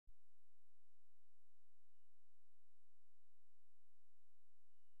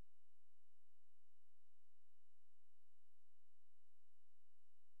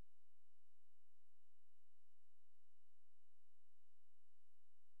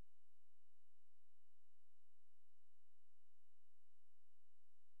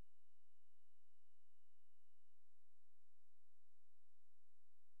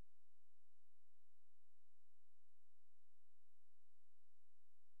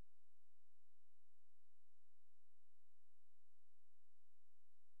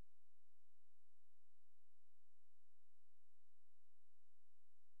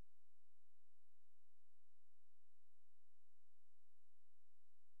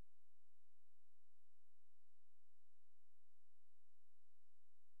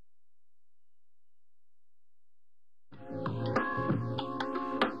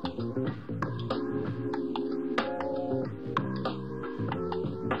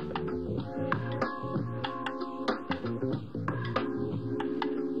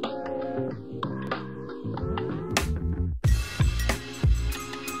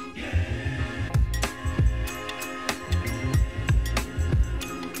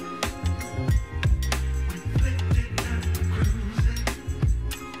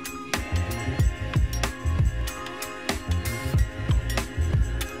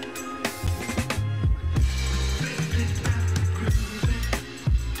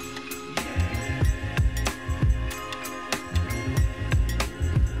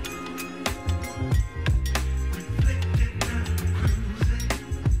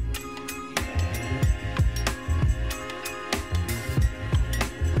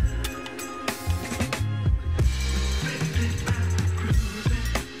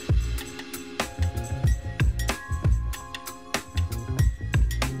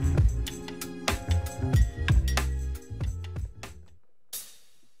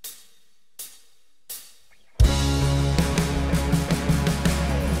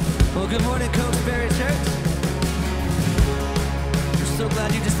Good morning, Cokesbury Church. We're so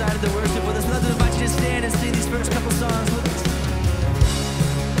glad you decided to worship with us. I'd love to invite you to stand and sing these first couple songs with us.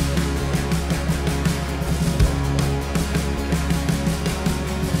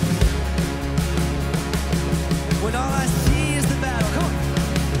 When all I see is the battle, come on.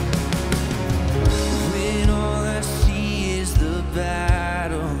 When all I see is the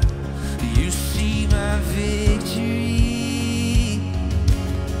battle, you see my victory.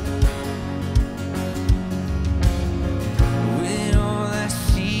 When all I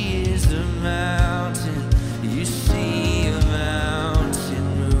see is the mountain, you see a mountain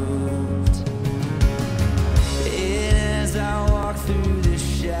moved. And as I walk through the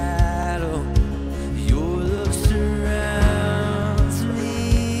shadow, your love surrounds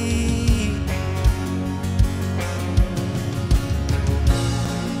me.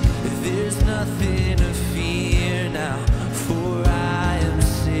 There's nothing to fear now, for I am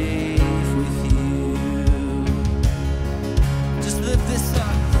safe with you. Just lift this up.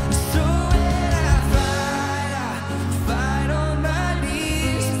 So when I fight on my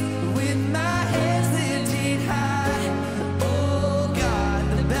knees with my heads lifted high. Oh God,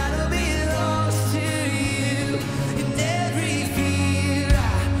 the battle belongs to you. In every fear I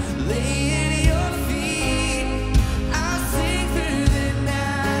lay at your feet. I'll sing through the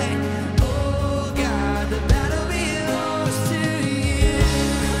night. Oh God, the battle belongs to you.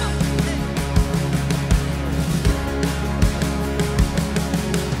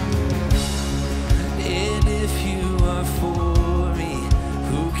 And if you are for me,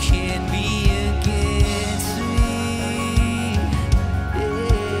 who can be against me?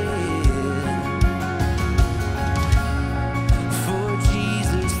 Yeah. For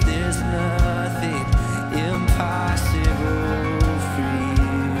Jesus, there's nothing impossible for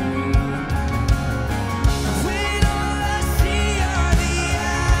you. When all I see are the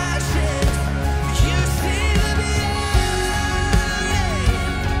ashes, you see the beauty.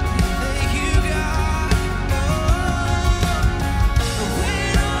 Thank you, God.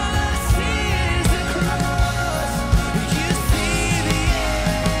 When all I see is the cross, you see the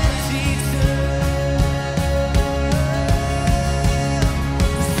empty tomb.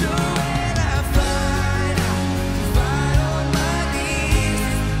 So when I fight on my knees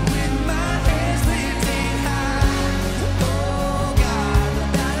with my hands lifted high. Oh God, the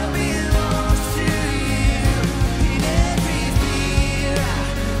battle belongs to you. In every fear I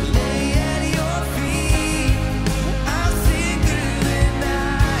lay at your feet. I'll sing through the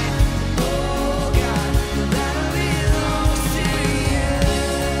night. Oh God, the battle belongs to you.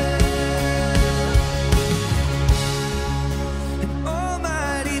 An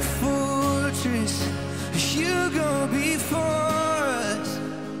almighty fortress, you go before us.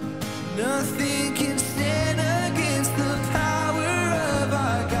 Nothing can stand against the power of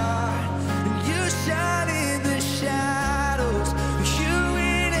our God. You shine in the shadows, you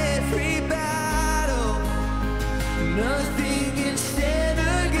win every battle. Nothing can stand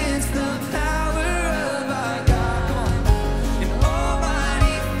against the power of our God. Come on. An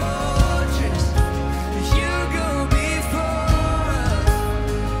almighty fortress, you go before us.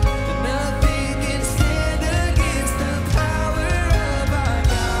 Nothing can stand against the power of our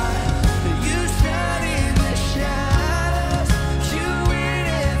God. You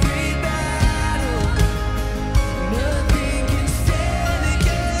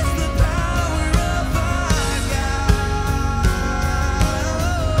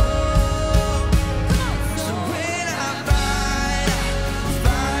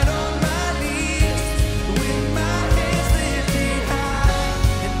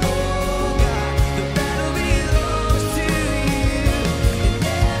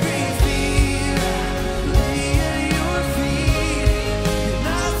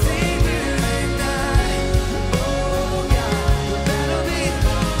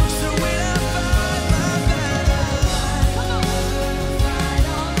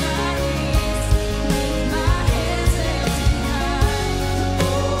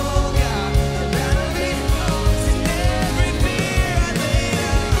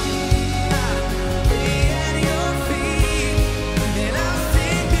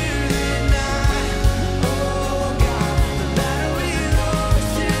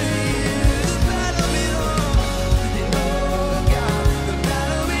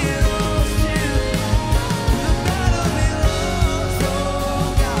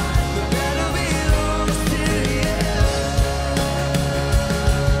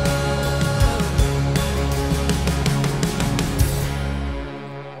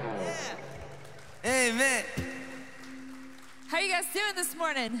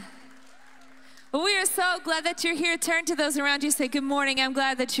Well, we are so glad that you're here. Turn to those around you, say good morning. I'm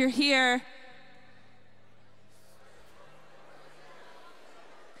glad that you're here.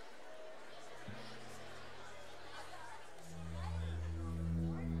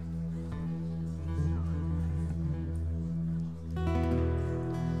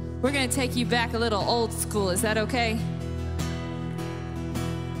 We're going to take you back a little old school. Is that okay?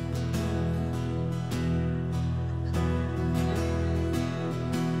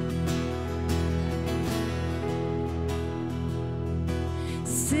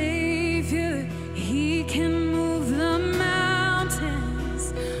 Savior, He can move the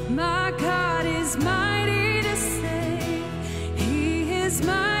mountains. My God is mighty to save. He is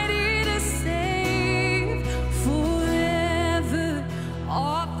mighty to save forever.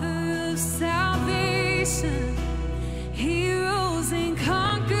 Author of salvation,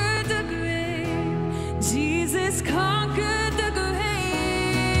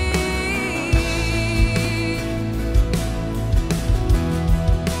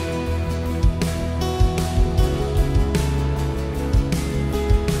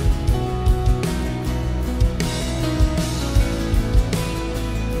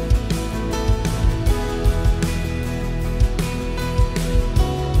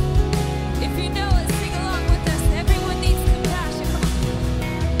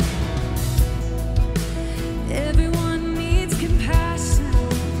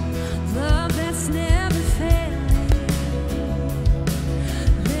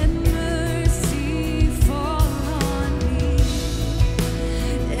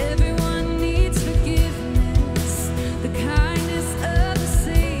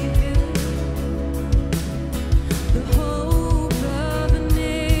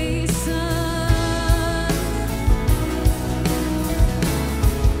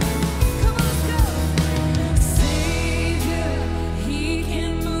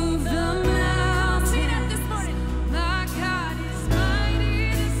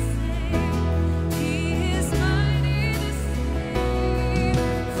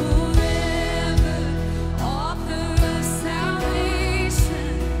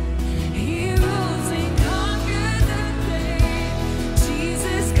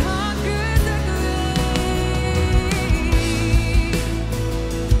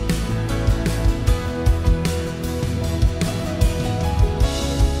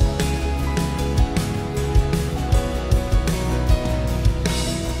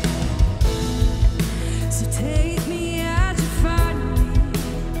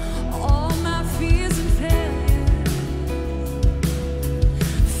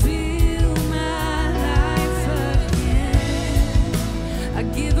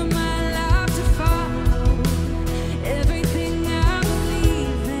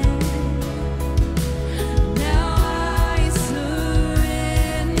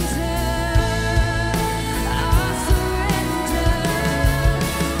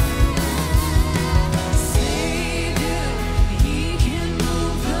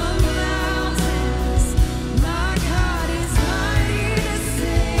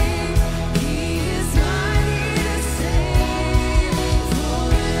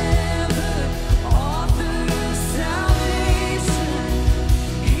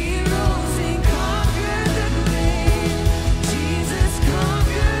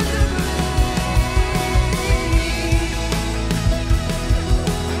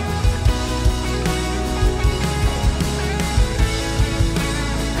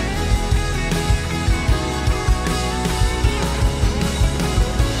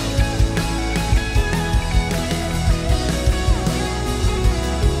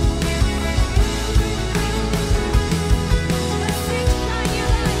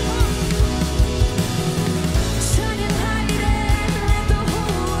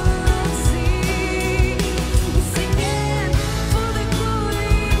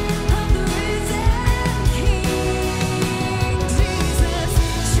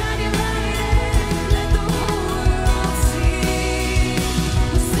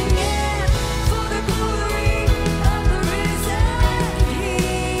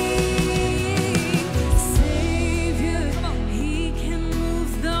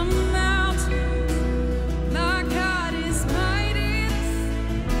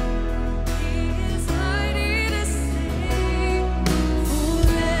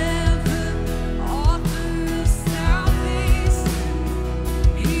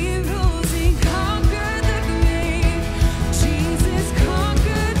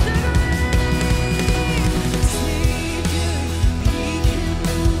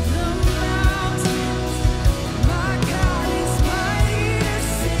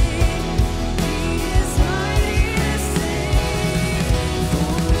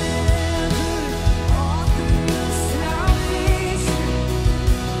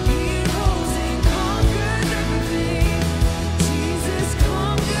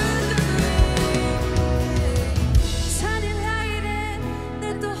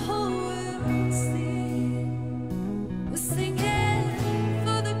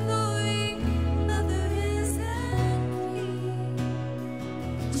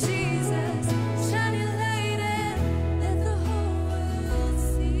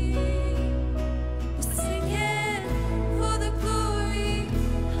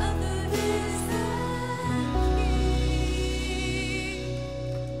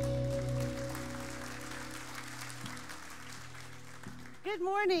 Good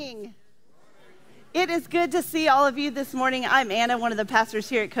morning. It is good to see all of you this morning. I'm Anna, one of the pastors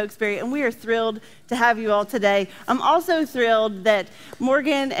here at Cokesbury, and we are thrilled to have you all today. I'm also thrilled that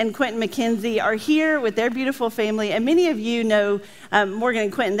Morgan and Quentin McKenzie are here with their beautiful family, and many of you know Morgan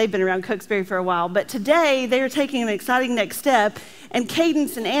and Quentin. They've been around Cokesbury for a while, but today they are taking an exciting next step, and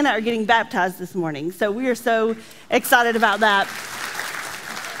Cadence and Anna are getting baptized this morning, so we are so excited about that.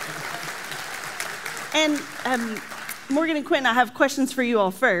 And Morgan and Quentin, I have questions for you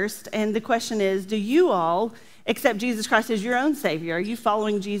all first, and the question is, do you all accept Jesus Christ as your own Savior? Are you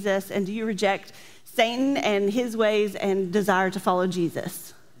following Jesus, and do you reject Satan and his ways and desire to follow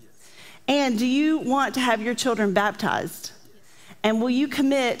Jesus? Yes. And do you want to have your children baptized? Yes. And will you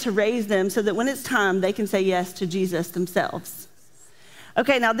commit to raise them so that when it's time, they can say yes to Jesus themselves?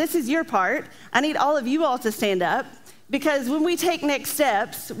 Okay, now this is your part. I need all of you all to stand up. Because when we take next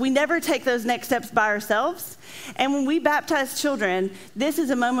steps, we never take those next steps by ourselves. And when we baptize children, this is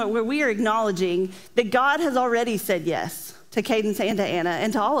a moment where we are acknowledging that God has already said yes to Cadence and to Anna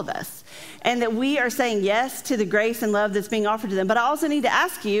and to all of us. And that we are saying yes to the grace and love that's being offered to them. But I also need to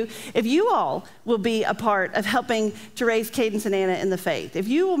ask you if you all will be a part of helping to raise Cadence and Anna in the faith. If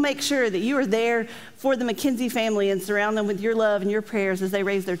you will make sure that you are there for the McKenzie family and surround them with your love and your prayers as they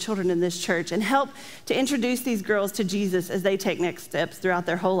raise their children in this church, and help to introduce these girls to Jesus as they take next steps throughout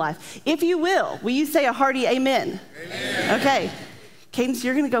their whole life. If you will you say a hearty amen? Amen. Okay. Cadence,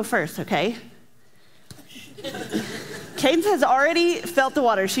 you're going to go first, okay? Cadence has already felt the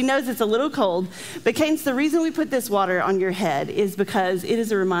water. She knows it's a little cold. But Cadence, the reason we put this water on your head is because it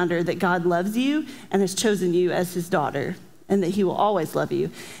is a reminder that God loves you and has chosen you as his daughter, and that he will always love you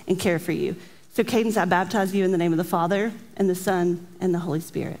and care for you. So Cadence, I baptize you in the name of the Father and the Son and the Holy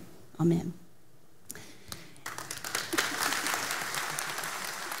Spirit. Amen.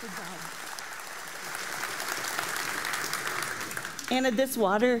 Anna, this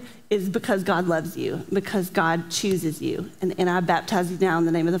water is because God loves you, because God chooses you. And I baptize you now in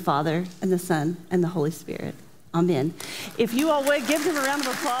the name of the Father and the Son and the Holy Spirit. Amen. If you all would, give them a round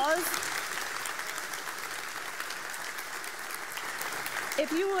of applause.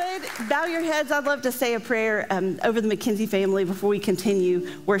 If you would, bow your heads. I'd love to say a prayer over the McKenzie family before we continue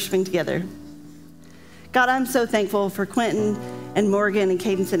worshiping together. God, I'm so thankful for Quentin and Morgan and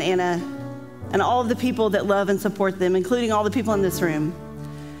Cadence and Anna, and all of the people that love and support them, including all the people in this room.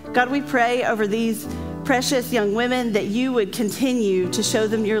 God, we pray over these precious young women that you would continue to show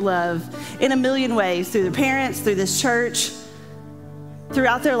them your love in a million ways, through their parents, through this church,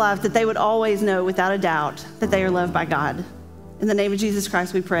 throughout their life, that they would always know without a doubt that they are loved by God. In the name of Jesus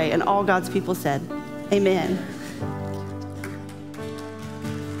Christ we pray, and all God's people said, amen.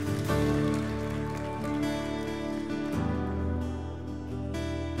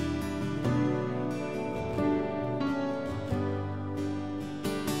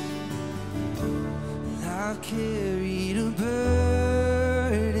 I've carried a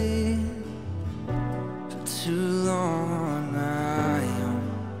burden for too long on my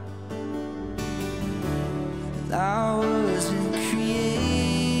own. I wasn't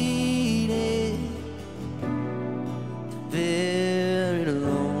created to bear it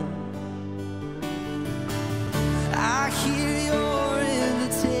alone. I hear your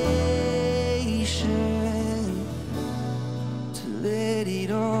invitation to let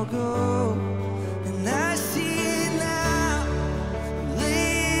it all go.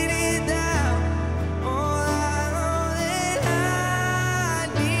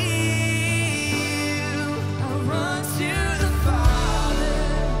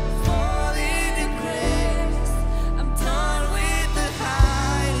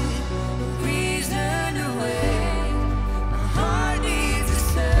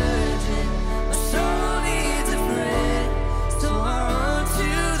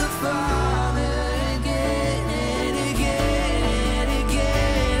 Fire.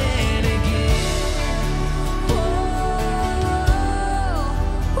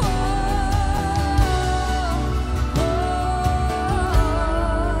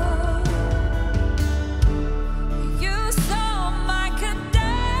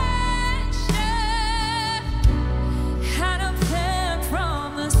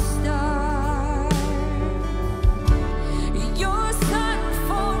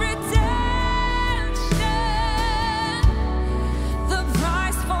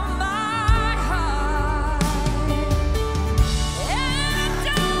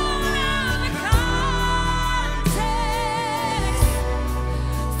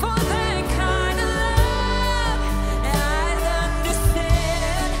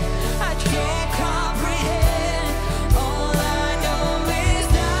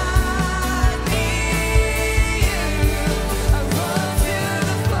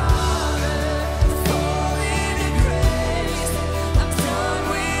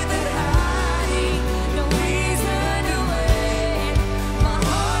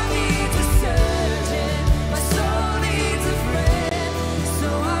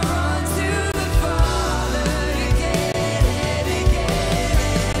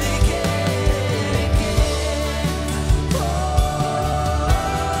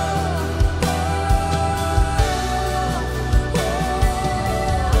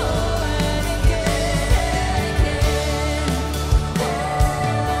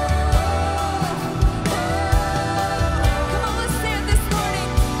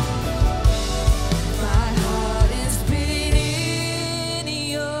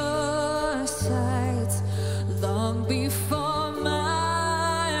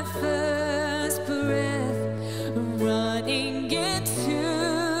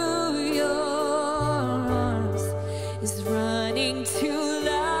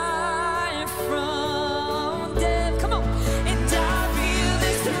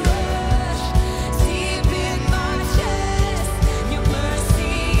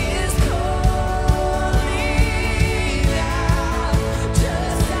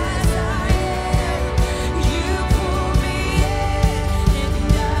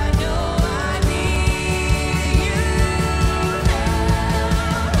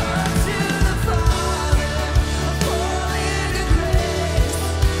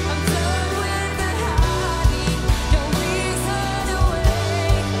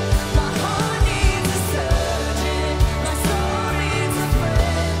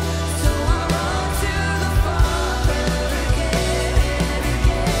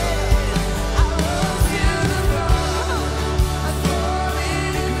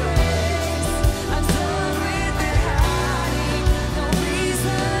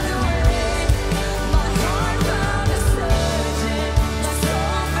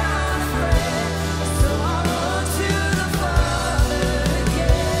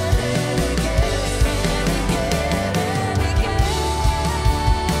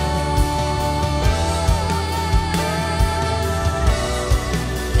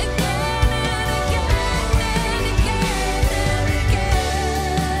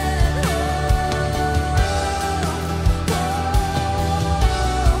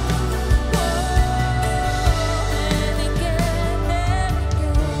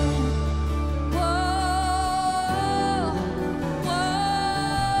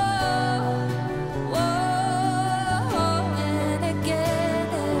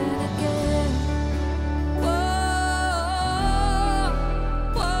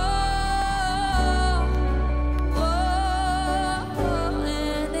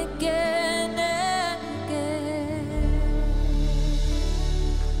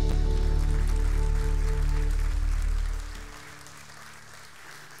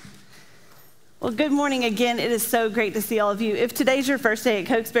 Well, good morning again. It is so great to see all of you. If today's your first day at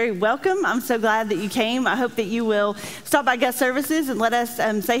Cokesbury, welcome. I'm so glad that you came. I hope that you will stop by guest services and let us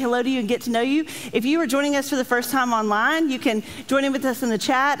say hello to you and get to know you. If you are joining us for the first time online, you can join in with us in the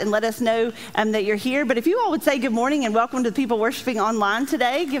chat and let us know that you're here. But if you all would say good morning and welcome to the people worshiping online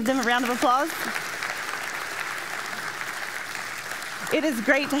today, give them a round of applause. It is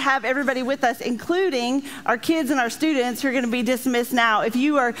great to have everybody with us, including our kids and our students who are going to be dismissed now. If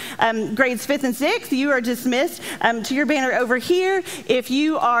you are grades 5th and 6th, you are dismissed to your banner over here. If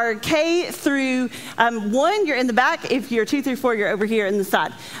you are K through 1, you're in the back. If you're 2 through 4, you're over here in the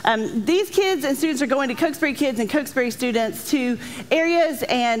side. These kids and students are going to Cokesbury kids and Cokesbury students to areas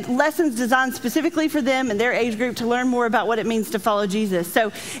and lessons designed specifically for them and their age group to learn more about what it means to follow Jesus.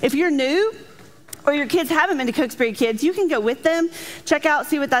 So if you're new, or your kids haven't been to Cokesbury Kids, you can go with them, check out,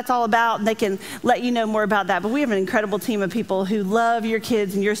 see what that's all about, and they can let you know more about that. But we have an incredible team of people who love your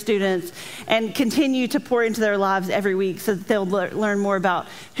kids and your students and continue to pour into their lives every week so that they'll learn more about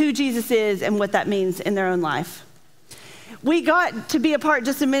who Jesus is and what that means in their own life. We got to be a part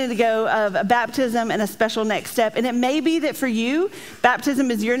just a minute ago of a baptism and a special next step. And it may be that for you,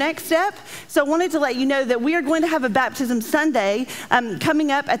 baptism is your next step. So I wanted to let you know that we are going to have a baptism Sunday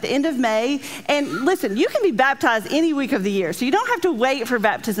coming up at the end of May. And listen, you can be baptized any week of the year. So you don't have to wait for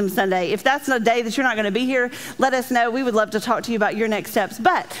baptism Sunday. If that's a day that you're not going to be here, let us know. We would love to talk to you about your next steps.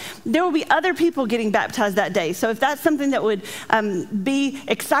 But there will be other people getting baptized that day. So if that's something that would be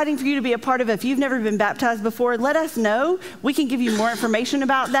exciting for you to be a part of, if you've never been baptized before, let us know. We can give you more information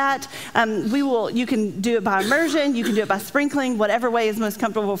about that. You can do it by immersion, you can do it by sprinkling, whatever way is most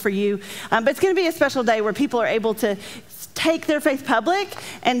comfortable for you. But it's going to be a special day where people are able to take their faith public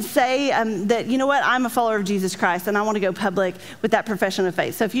and say that, you know what, I'm a follower of Jesus Christ and I want to go public with that profession of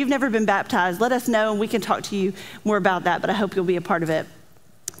faith. So if you've never been baptized, let us know and we can talk to you more about that, but I hope you'll be a part of it.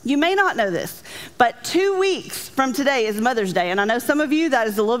 You may not know this, but 2 weeks from today is Mother's Day. And I know some of you, that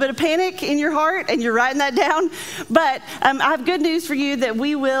is a little bit of panic in your heart and you're writing that down. But I have good news for you that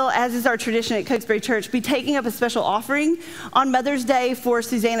we will, as is our tradition at Cokesbury Church, be taking up a special offering on Mother's Day for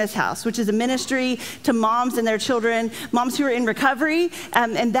Susanna's House, which is a ministry to moms and their children, moms who are in recovery.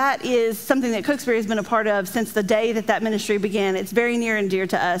 And that is something that Cokesbury has been a part of since the day that that ministry began. It's very near and dear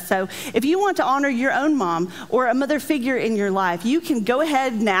to us. So if you want to honor your own mom or a mother figure in your life, you can go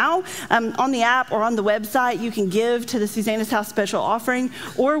ahead now on the app or on the website. You can give to the Susanna's House special offering,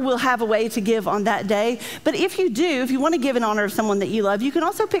 or we'll have a way to give on that day. But if you want to give in honor of someone that you love, you can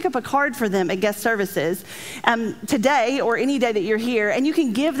also pick up a card for them at guest services today or any day that you're here, and you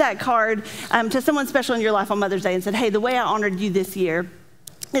can give that card to someone special in your life on Mother's Day and say, hey, the way I honored you this year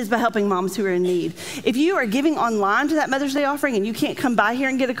is by helping moms who are in need. If you are giving online to that Mother's Day offering and you can't come by here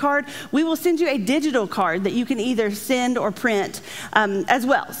and get a card, we will send you a digital card that you can either send or print as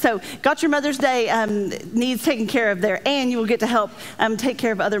well. So got your Mother's Day needs taken care of there, and you will get to help take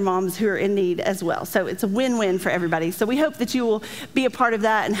care of other moms who are in need as well. So it's a win-win for everybody. So we hope that you will be a part of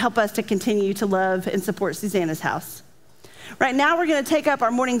that and help us to continue to love and support Susanna's House. Right now, we're going to take up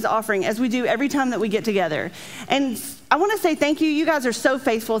our morning's offering as we do every time that we get together. And I want to say thank you. You guys are so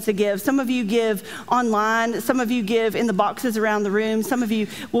faithful to give. Some of you give online. Some of you give in the boxes around the room. Some of you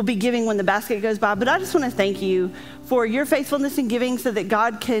will be giving when the basket goes by. But I just want to thank you for your faithfulness in giving so that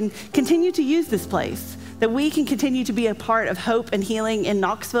God can continue to use this place, that we can continue to be a part of hope and healing in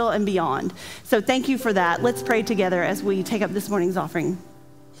Knoxville and beyond. So thank you for that. Let's pray together as we take up this morning's offering.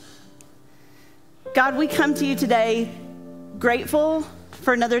 God, we come to you today grateful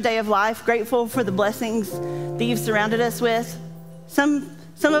for another day of life, grateful for the blessings that you've surrounded us with. Some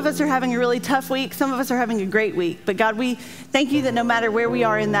of us are having a really tough week. Some of us are having a great week. But God, we thank you that no matter where we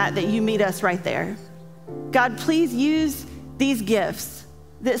are in that you meet us right there. God, please use these gifts,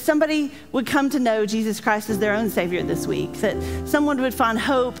 that somebody would come to know Jesus Christ as their own Savior this week, that someone would find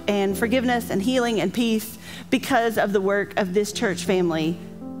hope and forgiveness and healing and peace because of the work of this church family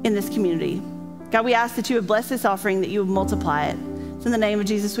in this community. God, we ask that you would bless this offering, that you would multiply it. It's in the name of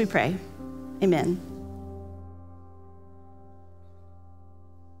Jesus we pray. Amen.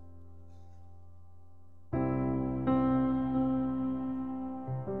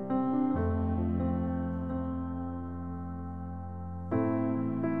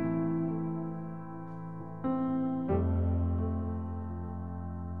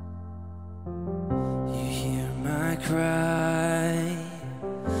 You hear my cry,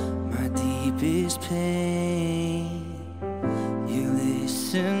 my deepest pain. You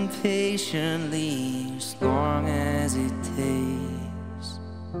listen patiently as long as it takes.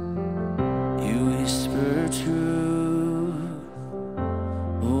 You whisper truth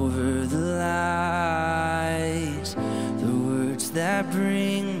over the lies, the words that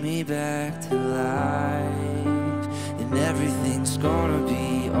bring bring me back to life, and everything's gonna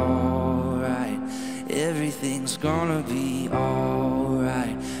be alright. Everything's gonna be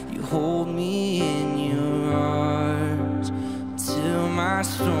alright. You hold me in your arms till my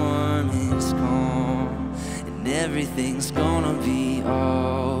storm is calm, and everything's gonna be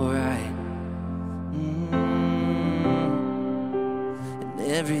alright. And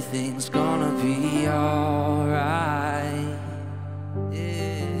everything's gonna be alright.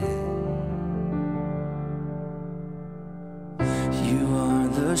 Yeah. You are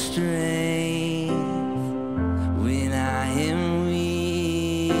the strength when I am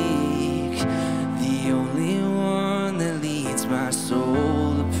weak, the only one that leads my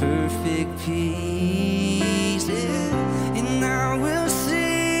soul to perfect peace. Yeah. And I will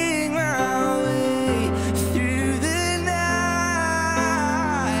sing my way through the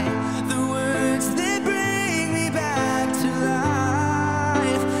night, the words that bring me back to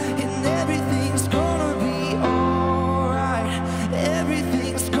life, and everything's gonna be alright.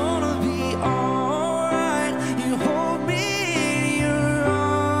 Everything's gonna be alright. You hold me in your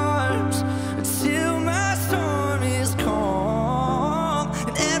arms until my storm is calm,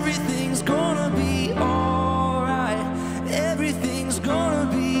 and everything's gonna be alright. Everything's gonna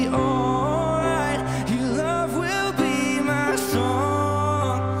be alright. Your love will be my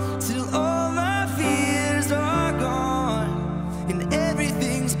song till all my fears are gone, and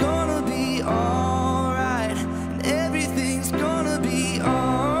everything's gonna be alright. And everything's gonna be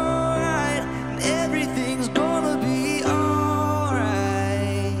alright. And everything's gonna be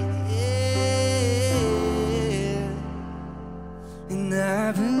alright. Yeah. And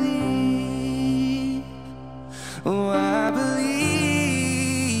I believe, oh, I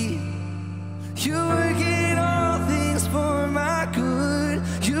believe you're working all things for my good.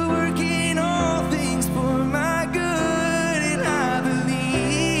 You're working all things for my good. And I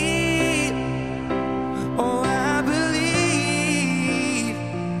believe, oh, I believe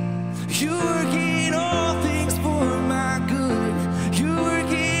you're working all things for my good. You're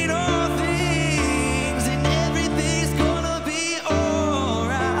working all things, and everything's gonna be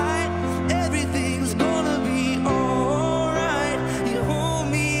alright. Everything's gonna be alright. You hold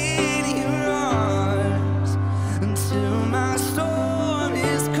me in your arms until my storm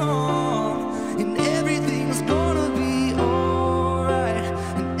is calm, and everything's gonna be alright.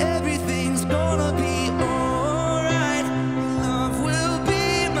 And everything's gonna be alright. Love will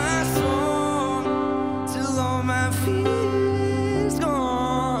be my song till all my fears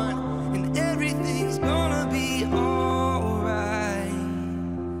gone, and everything's gonna be alright.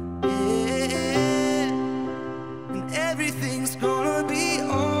 Yeah. And everything's gonna be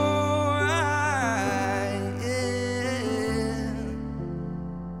alright. Yeah.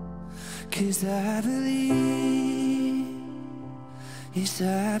 'Cause I believe, yes,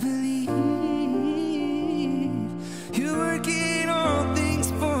 I believe you're working all things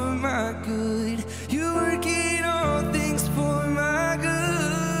for my good. You're working all things for my good.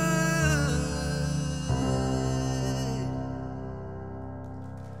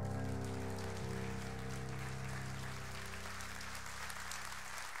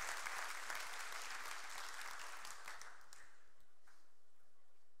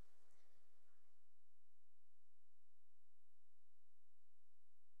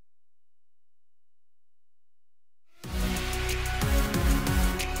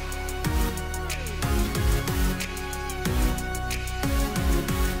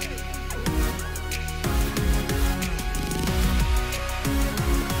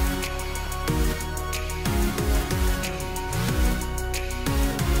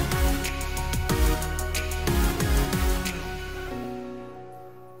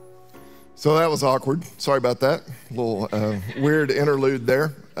 So that was awkward. Sorry about that. A little weird interlude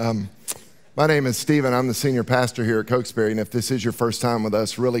there. My name is Stephen. I'm the senior pastor here at Cokesbury, and if this is your first time with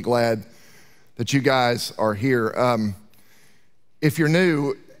us, really glad that you guys are here. If you're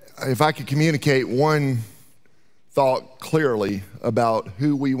new, if I could communicate one thought clearly about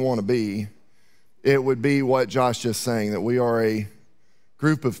who we want to be, it would be what Josh just saying, that we are a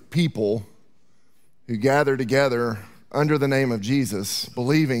group of people who gather together under the name of Jesus,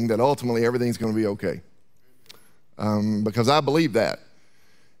 believing that ultimately everything's going to be okay. Because I believe that.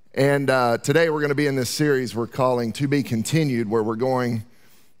 And today we're going to be in this series we're calling To Be Continued, where we're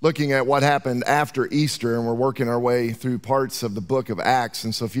looking at what happened after Easter, and we're working our way through parts of the book of Acts.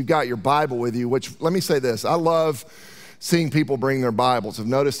 And so if you've got your Bible with you, which, let me say this, I love seeing people bring their Bibles. I've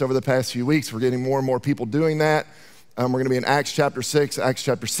noticed over the past few weeks we're getting more and more people doing that. We're going to be in Acts chapter 6, Acts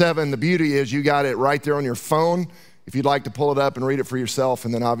chapter 7. The beauty is you got it right there on your phone if you'd like to pull it up and read it for yourself,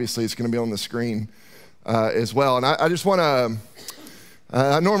 and then obviously it's going to be on the screen as well. And I just want to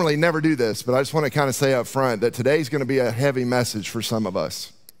I normally never do this, but I just want to kind of say up front that today's going to be a heavy message for some of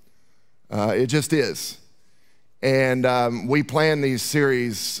us. It just is. And we planned these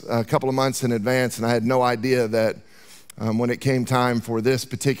series a couple of months in advance, and I had no idea that when it came time for this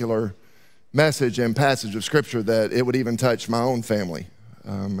particular message and passage of Scripture that it would even touch my own family,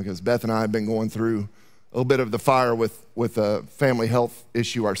 because Beth and I have been going through a little bit of the fire with a family health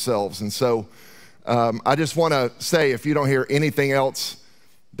issue ourselves. And so I just want to say, if you don't hear anything else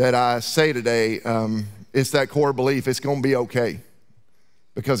that I say today, it's that core belief it's going to be okay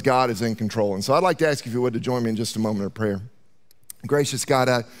because God is in control. And so I'd like to ask if you would to join me in just a moment of prayer. Gracious God,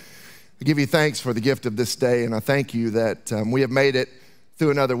 I give you thanks for the gift of this day, and I thank you that we have made it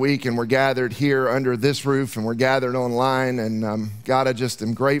through another week, and we're gathered here under this roof, and we're gathered online. And God, I just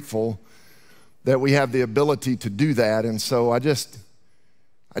am grateful that we have the ability to do that. And so I just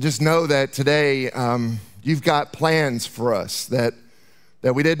know that today you've got plans for us, that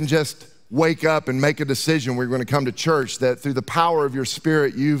we didn't just wake up and make a decision we're going to come to church, that through the power of your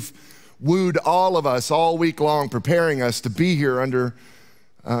Spirit, you've wooed all of us all week long, preparing us to be here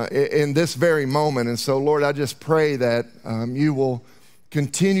in this very moment. And so, Lord, I just pray that you will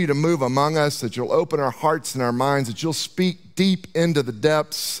continue to move among us, that you'll open our hearts and our minds, that you'll speak deep into the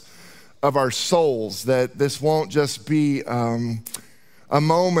depths of our souls, that this won't just be a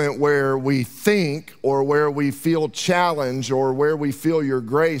moment where we think or where we feel challenged or where we feel your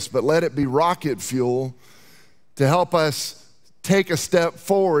grace, but let it be rocket fuel to help us take a step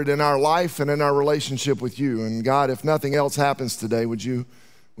forward in our life and in our relationship with you. And God, if nothing else happens today, would you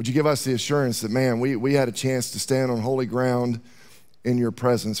give us the assurance that, man, we had a chance to stand on holy ground in your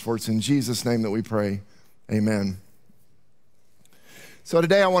presence? For it's in Jesus' name that we pray, amen. So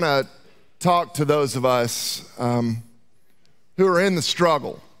today I want to talk to those of us who are in the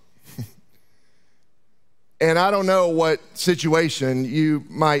struggle. And I don't know what situation you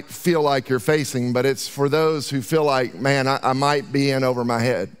might feel like you're facing, but it's for those who feel like, man, I might be in over my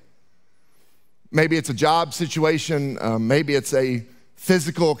head. Maybe it's a job situation, maybe it's a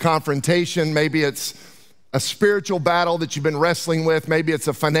physical confrontation, maybe it's a spiritual battle that you've been wrestling with, maybe it's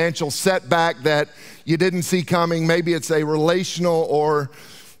a financial setback that you didn't see coming, maybe it's a relational or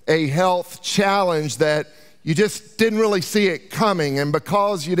a health challenge that you just didn't really see it coming. And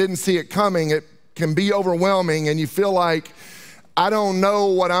because you didn't see it coming, it can be overwhelming and you feel like, I don't know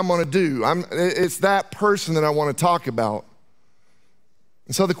what I'm gonna do. It's that person that I wanna talk about.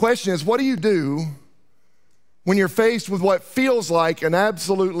 And so the question is, what do you do when you're faced with what feels like an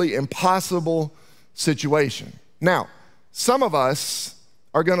absolutely impossible situation? Now, some of us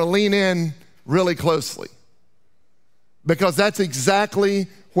are gonna lean in really closely because that's exactly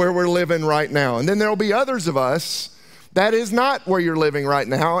where we're living right now. And then there'll be others of us that is not where you're living right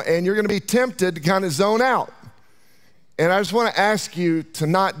now, and you're gonna be tempted to kind of zone out. And I just wanna ask you to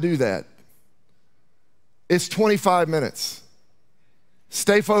not do that. It's 25 minutes.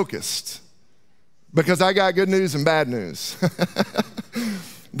 Stay focused, because I got good news and bad news.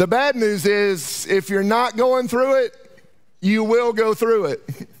 The bad news is, if you're not going through it, you will go through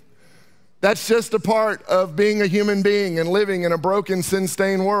it. That's just a part of being a human being and living in a broken,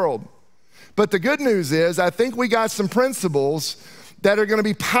 sin-stained world. But the good news is, I think we got some principles that are gonna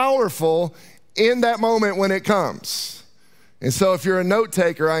be powerful in that moment when it comes. And so if you're a note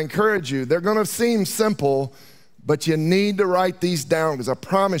taker, I encourage you, they're gonna seem simple, but you need to write these down, because I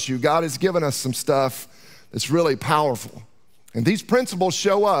promise you, God has given us some stuff that's really powerful. And these principles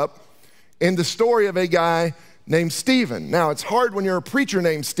show up in the story of a guy named Stephen. Now, it's hard when you're a preacher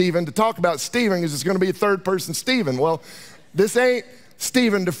named Stephen to talk about Stephen, because it's gonna be a third person Stephen. Well, this ain't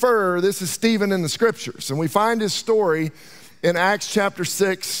Stephen defer, this is Stephen in the scriptures. And we find his story in Acts chapter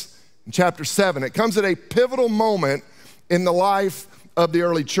 6 and chapter 7. It comes at a pivotal moment in the life of the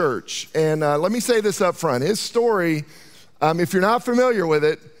early church. And let me say this up front. His story, if you're not familiar with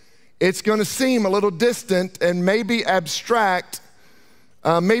it, it's gonna seem a little distant and maybe abstract,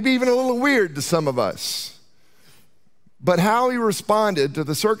 maybe even a little weird to some of us. But how he responded to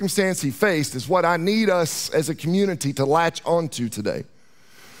the circumstance he faced is what I need us as a community to latch onto today.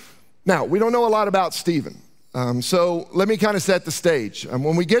 Now, we don't know a lot about Stephen. So let me kind of set the stage.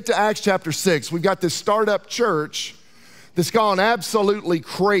 When we get to Acts chapter 6, we've got this startup church that's gone absolutely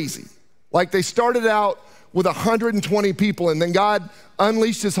crazy. Like, they started out with 120 people, and then God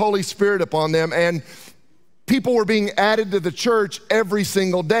unleashed his Holy Spirit upon them, and people were being added to the church every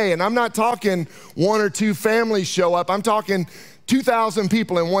single day. And I'm not talking one or two families show up. I'm talking 2,000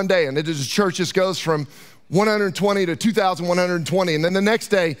 people in one day. And the church just goes from 120 to 2,120. And then the next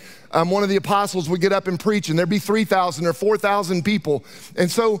day, one of the apostles would get up and preach, and there'd be 3,000 or 4,000 people. And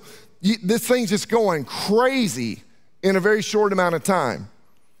so this thing's just going crazy in a very short amount of time.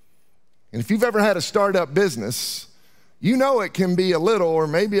 And if you've ever had a startup business, you know it can be a little or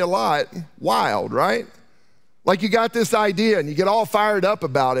maybe a lot wild, right? Like you got this idea and you get all fired up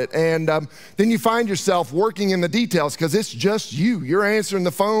about it, and then you find yourself working in the details because it's just you. You're answering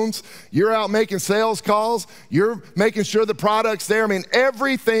the phones, you're out making sales calls, you're making sure the product's there. I mean,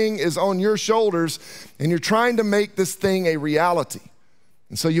 everything is on your shoulders, and you're trying to make this thing a reality.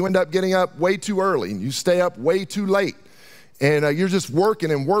 And so you end up getting up way too early, and you stay up way too late. And you're just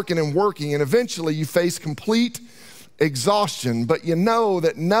working and working and working, and eventually you face complete exhaustion, but you know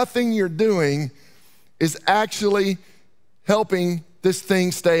that nothing you're doing is actually helping this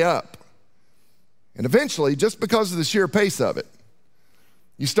thing stay up. And eventually, just because of the sheer pace of it,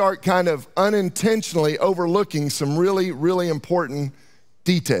 you start kind of unintentionally overlooking some really, really important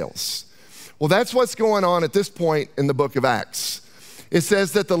details. Well, that's what's going on at this point in the book of Acts. It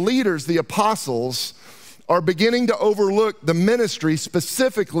says that the leaders, the apostles, are beginning to overlook the ministry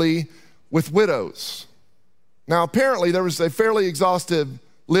specifically with widows. Now, apparently, there was a fairly exhaustive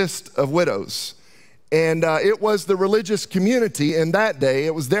list of widows. And it was the religious community in that day,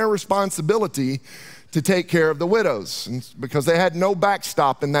 it was their responsibility to take care of the widows because they had no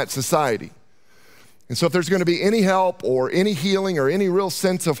backstop in that society. And so if there's going to be any help or any healing or any real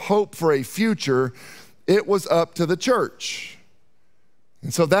sense of hope for a future, it was up to the church.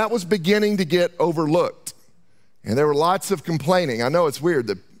 And so that was beginning to get overlooked. And there were lots of complaining. I know it's weird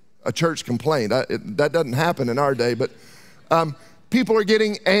that a church complained. That doesn't happen in our day, but people are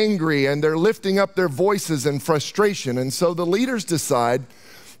getting angry and they're lifting up their voices in frustration. And so the leaders decide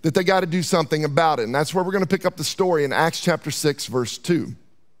that they got to do something about it. And that's where we're going to pick up the story in Acts chapter 6, verse 2.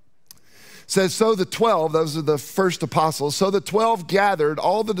 It says, so the 12, those are the first apostles, so the 12 gathered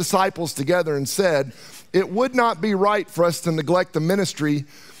all the disciples together and said, it would not be right for us to neglect the ministry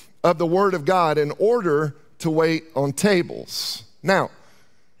of the word of God in order to wait on tables. Now,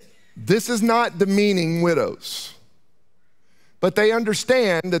 this is not demeaning widows, but they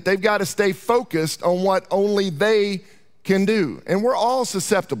understand that they've got to stay focused on what only they can do. And we're all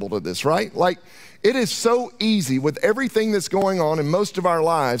susceptible to this, right? Like, it is so easy with everything that's going on in most of our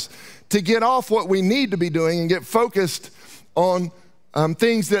lives to get off what we need to be doing and get focused on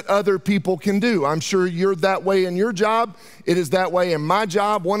things that other people can do. I'm sure you're that way in your job. It is that way in my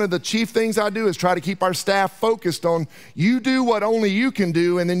job. One of the chief things I do is try to keep our staff focused on you do what only you can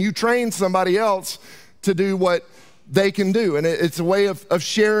do, and then you train somebody else to do what they can do. And it's a way of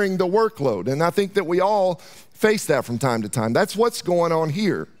sharing the workload. And I think that we all face that from time to time. That's what's going on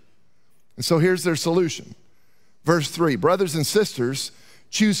here. And so here's their solution. Verse 3, brothers and sisters,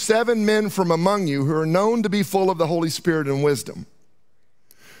 choose 7 men from among you who are known to be full of the Holy Spirit and wisdom.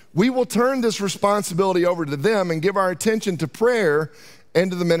 We will turn this responsibility over to them and give our attention to prayer and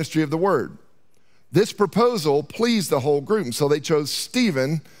to the ministry of the word. This proposal pleased the whole group. And so they chose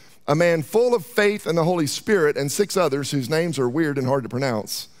Stephen, a man full of faith and the Holy Spirit, and 6 others whose names are weird and hard to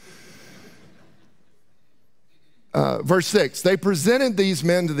pronounce. Verse 6, they presented these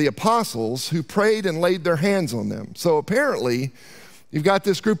men to the apostles who prayed and laid their hands on them. So apparently, you've got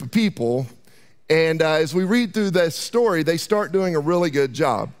this group of people, and as we read through this story, they start doing a really good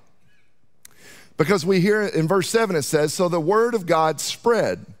job. Because we hear in verse 7, it says, so the word of God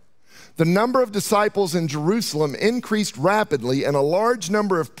spread. The number of disciples in Jerusalem increased rapidly, and a large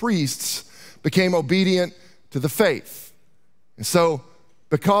number of priests became obedient to the faith. And so,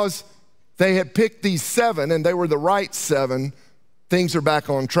 because they had picked these 7 and they were the right 7, things are back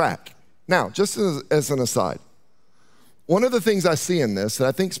on track. Now, just as an aside, one of the things I see in this that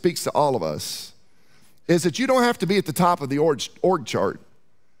I think speaks to all of us is that you don't have to be at the top of the org chart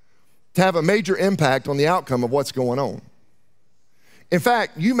to have a major impact on the outcome of what's going on. In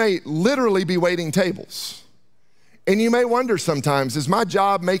fact, you may literally be waiting tables. And you may wonder sometimes, is my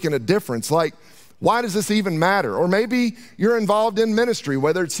job making a difference? Like, why does this even matter? Or maybe you're involved in ministry,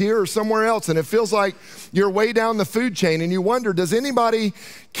 whether it's here or somewhere else, and it feels like you're way down the food chain, and you wonder, does anybody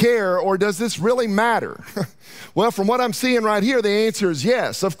care, or does this really matter? Well, from what I'm seeing right here, the answer is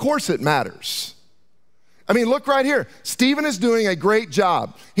yes, of course it matters. I mean, look right here. Stephen is doing a great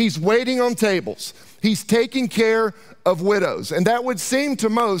job. He's waiting on tables. He's taking care of widows. And that would seem to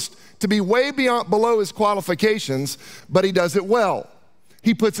most to be way below his qualifications, but he does it well.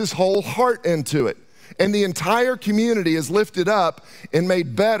 He puts his whole heart into it. And the entire community is lifted up and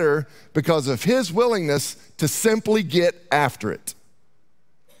made better because of his willingness to simply get after it.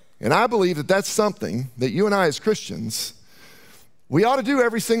 And I believe that that's something that you and I as Christians, we ought to do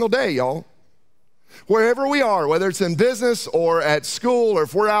every single day, y'all. Wherever we are, whether it's in business or at school or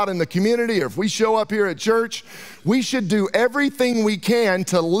if we're out in the community or if we show up here at church, we should do everything we can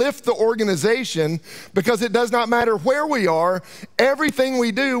to lift the organization, because it does not matter where we are. Everything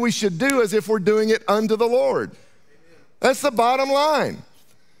we do, we should do as if we're doing it unto the Lord. That's the bottom line.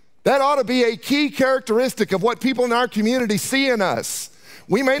 That ought to be a key characteristic of what people in our community see in us.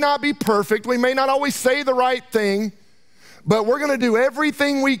 We may not be perfect. We may not always say the right thing, but we're going to do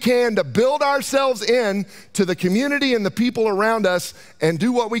everything we can to build ourselves in to the community and the people around us and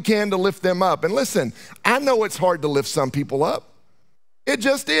do what we can to lift them up. And listen, I know it's hard to lift some people up. It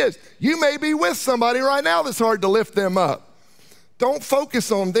just is. You may be with somebody right now that's hard to lift them up. Don't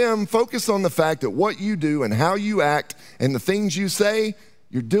focus on them. Focus on the fact that what you do and how you act and the things you say,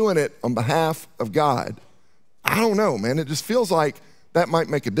 you're doing it on behalf of God. I don't know, man. It just feels like that might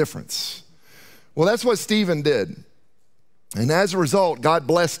make a difference. Well, that's what Stephen did. And as a result, God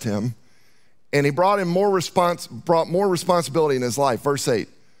blessed him, and he brought more responsibility in his life. Verse 8.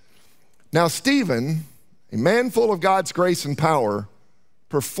 Now Stephen, a man full of God's grace and power,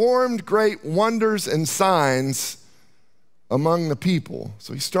 performed great wonders and signs among the people.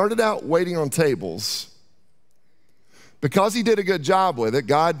 So he started out waiting on tables. Because he did a good job with it,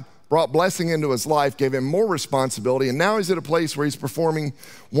 God brought blessing into his life, gave him more responsibility, and now he's at a place where he's performing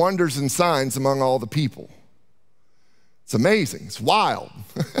wonders and signs among all the people. It's amazing. It's wild.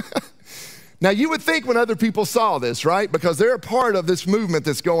 Now, you would think when other people saw this, right, because they're a part of this movement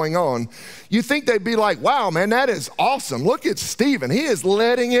that's going on, you think they'd be like, wow, man, that is awesome. Look at Stephen. He is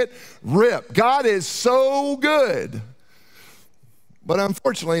letting it rip. God is so good. But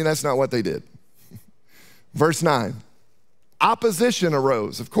unfortunately, that's not what they did. Verse 9, opposition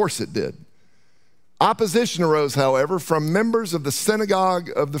arose. Of course it did. Opposition arose, however, from members of the synagogue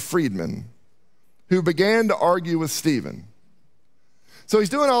of the freedmen, who began to argue with Stephen. So he's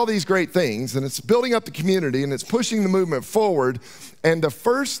doing all these great things, and it's building up the community, and it's pushing the movement forward, and the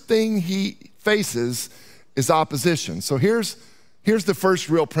first thing he faces is opposition. So here's the first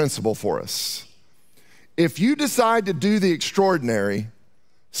real principle for us. If you decide to do the extraordinary,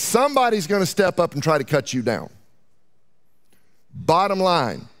 somebody's gonna step up and try to cut you down. Bottom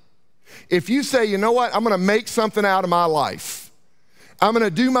line, if you say, you know what, I'm gonna make something out of my life, I'm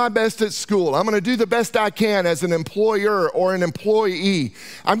gonna do my best at school, I'm gonna do the best I can as an employer or an employee,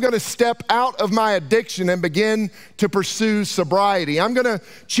 I'm gonna step out of my addiction and begin to pursue sobriety, I'm gonna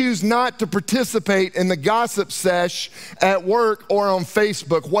choose not to participate in the gossip sesh at work or on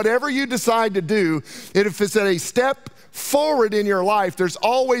Facebook. Whatever you decide to do, if it's a step forward in your life, there's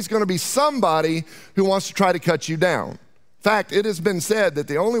always gonna be somebody who wants to try to cut you down. In fact, it has been said that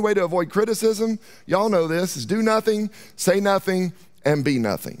the only way to avoid criticism, y'all know this, is do nothing, say nothing, and be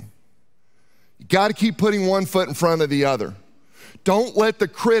nothing. You gotta keep putting one foot in front of the other. Don't let the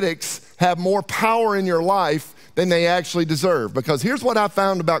critics have more power in your life than they actually deserve, because here's what I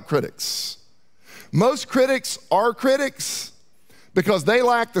found about critics. Most critics are critics because they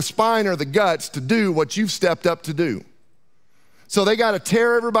lack the spine or the guts to do what you've stepped up to do. So they gotta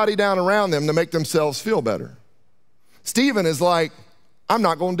tear everybody down around them to make themselves feel better. Stephen is like, I'm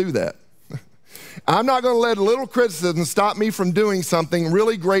not gonna do that. I'm not gonna let a little criticism stop me from doing something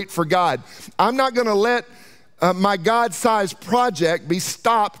really great for God. I'm not gonna let my God-sized project be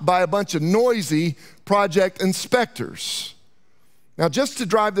stopped by a bunch of noisy project inspectors. Now, just to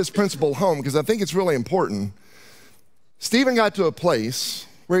drive this principle home, because I think it's really important, Stephen got to a place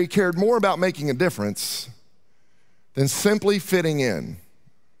where he cared more about making a difference than simply fitting in.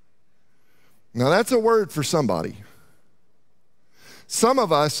 Now, that's a word for somebody. Some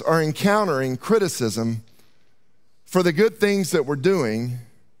of us are encountering criticism for the good things that we're doing,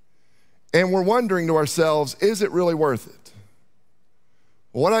 and we're wondering to ourselves, is it really worth it?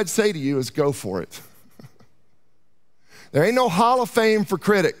 Well, what I'd say to you is go for it. There ain't no hall of fame for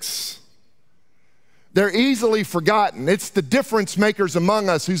critics. They're easily forgotten. It's the difference makers among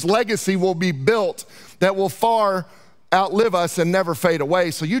us whose legacy will be built that will far outlive us and never fade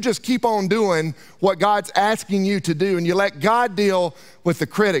away. So you just keep on doing what God's asking you to do, and you let God deal with the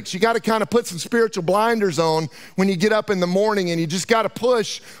critics. You got to kind of put some spiritual blinders on when you get up in the morning, and you just got to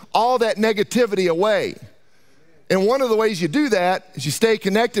push all that negativity away. And one of the ways you do that is you stay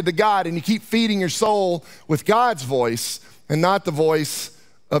connected to God, and you keep feeding your soul with God's voice and not the voice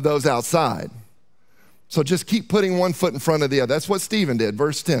of those outside. So just keep putting one foot in front of the other. That's what Stephen did.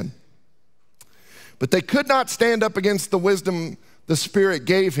 Verse 10. But they could not stand up against the wisdom the Spirit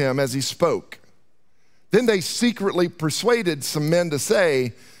gave him as he spoke. Then they secretly persuaded some men to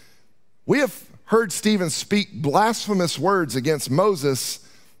say, we have heard Stephen speak blasphemous words against Moses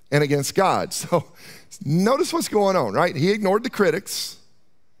and against God. So notice what's going on, right? He ignored the critics,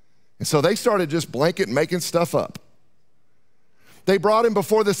 And so they started just blanket making stuff up. They brought him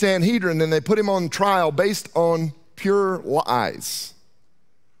before the Sanhedrin and they put him on trial based on pure lies.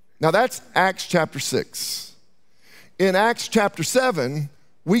 Now that's Acts chapter 6. In Acts chapter 7,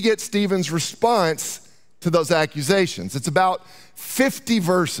 we get Stephen's response to those accusations. It's about 50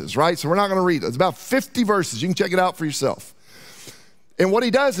 verses, right? So we're not gonna read it. It's about 50 verses. You can check it out for yourself. And what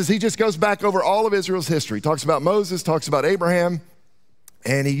he does is he just goes back over all of Israel's history. He talks about Moses, talks about Abraham,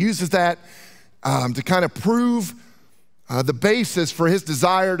 and he uses that to kind of prove the basis for his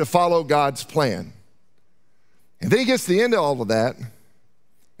desire to follow God's plan. And then he gets to the end of all of that,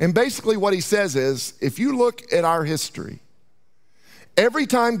 and basically what he says is, if you look at our history, every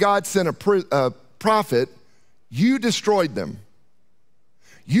time God sent a prophet, you destroyed them.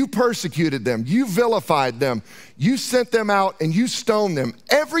 You persecuted them, you vilified them, you sent them out and you stoned them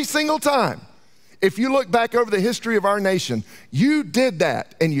every single time. If you look back over the history of our nation, you did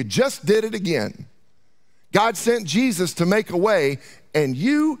that and you just did it again. God sent Jesus to make a way and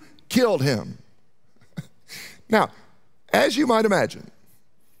you killed him. Now, as you might imagine,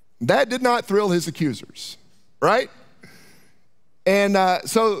 that did not thrill his accusers, right? And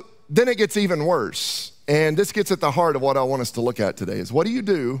so then it gets even worse. And this gets at the heart of what I want us to look at today is what do you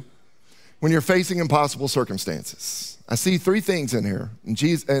do when you're facing impossible circumstances? I see three things in here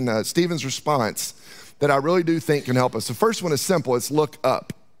and Stephen's response that I really do think can help us. The first one is simple, it's look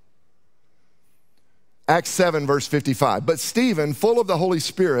up. Acts 7 verse 55, but Stephen, full of the Holy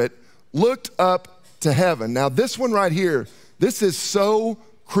Spirit, looked up to heaven. Now this one right here, this is so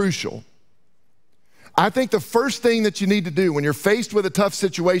crucial. I think the first thing that you need to do when you're faced with a tough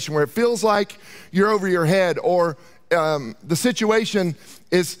situation where it feels like you're over your head or the situation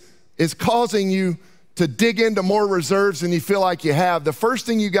is causing you to dig into more reserves than you feel like you have, the first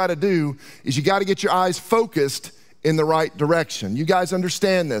thing you gotta do is you gotta get your eyes focused in the right direction. You guys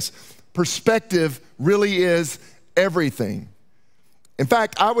understand this. Perspective really is everything. In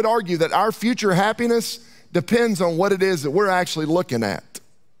fact, I would argue that our future happiness depends on what it is that we're actually looking at.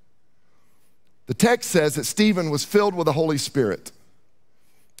 The text says that Stephen was filled with the Holy Spirit.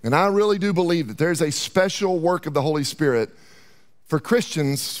 And I really do believe that there's a special work of the Holy Spirit for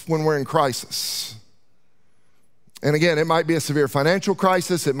Christians when we're in crisis. And again, it might be a severe financial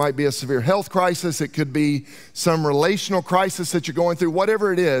crisis, it might be a severe health crisis, it could be some relational crisis that you're going through,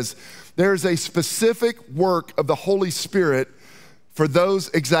 whatever it is, there's a specific work of the Holy Spirit for those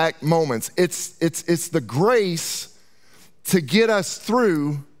exact moments. It's the grace to get us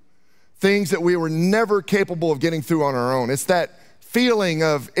through things that we were never capable of getting through on our own. It's that feeling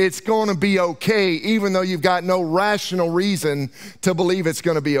of it's gonna be okay, even though you've got no rational reason to believe it's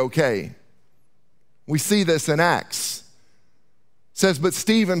gonna be okay. We see this in Acts. It says, but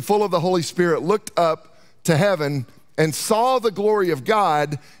Stephen, full of the Holy Spirit, looked up to heaven and saw the glory of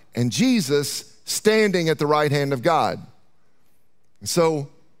God and Jesus standing at the right hand of God. And so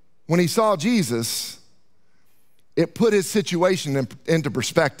when he saw Jesus, it put his situation into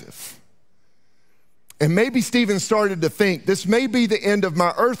perspective. And maybe Stephen started to think, this may be the end of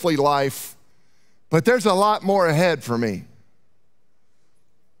my earthly life, but there's a lot more ahead for me.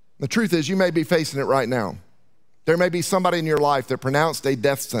 The truth is, you may be facing it right now. There may be somebody in your life that pronounced a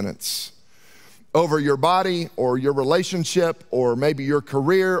death sentence over your body or your relationship or maybe your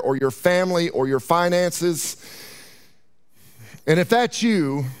career or your family or your finances. And if that's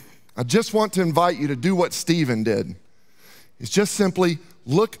you, I just want to invite you to do what Stephen did. It's just simply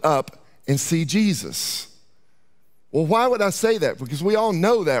look up and see Jesus. Well, why would I say that? Because we all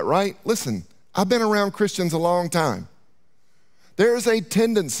know that, right? Listen, I've been around Christians a long time. There is a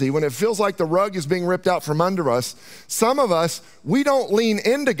tendency when it feels like the rug is being ripped out from under us, some of us, we don't lean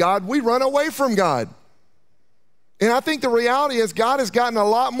into God, we run away from God. And I think the reality is God has gotten a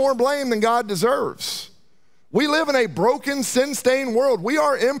lot more blame than God deserves. We live in a broken, sin-stained world. We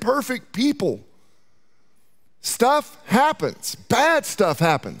are imperfect people. Stuff happens, bad stuff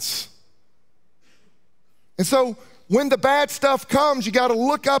happens. And so when the bad stuff comes, you gotta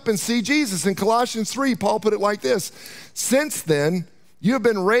look up and see Jesus. In Colossians 3, Paul put it like this, since then, you have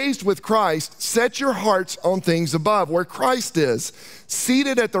been raised with Christ, set your hearts on things above, where Christ is,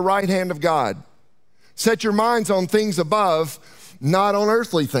 seated at the right hand of God. Set your minds on things above, not on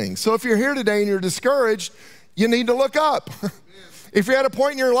earthly things. So if you're here today and you're discouraged, you need to look up. If you're at a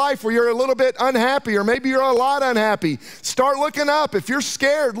point in your life where you're a little bit unhappy or maybe you're a lot unhappy, start looking up. If you're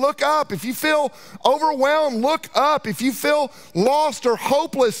scared, look up. If you feel overwhelmed, look up. If you feel lost or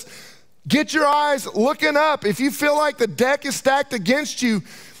hopeless, get your eyes looking up. If you feel like the deck is stacked against you,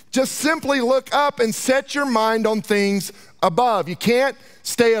 Just simply look up and set your mind on things above. You can't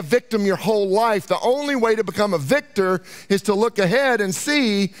stay a victim your whole life. The only way to become a victor is to look ahead and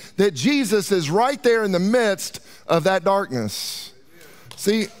see that Jesus is right there in the midst of that darkness.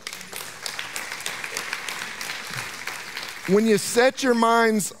 See, when you set your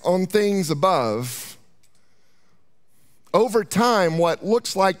minds on things above, over time, what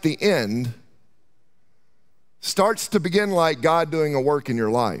looks like the end starts to begin like God doing a work in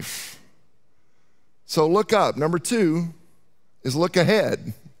your life. So look up. Number 2 is look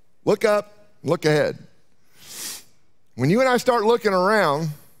ahead. Look up, look ahead. When you and I start looking around,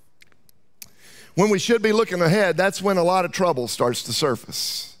 when we should be looking ahead, that's when a lot of trouble starts to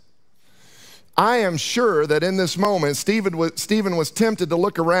surface. I am sure that in this moment, Stephen was tempted to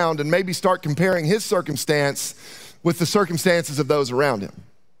look around and maybe start comparing his circumstance with the circumstances of those around him.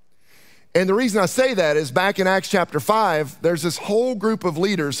 And the reason I say that is back in Acts chapter 5, there's this whole group of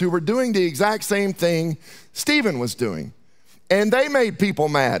leaders who were doing the exact same thing Stephen was doing. And they made people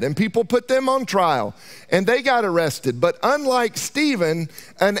mad, and people put them on trial, and they got arrested. But unlike Stephen,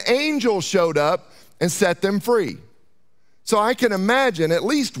 an angel showed up and set them free. So I can imagine at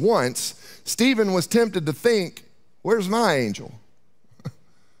least once, Stephen was tempted to think, where's my angel?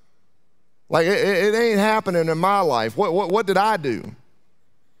 Like, it ain't happening in my life. What did I do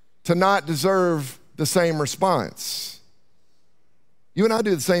to not deserve the same response? You and I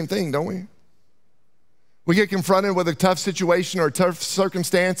do the same thing, don't we? We get confronted with a tough situation or a tough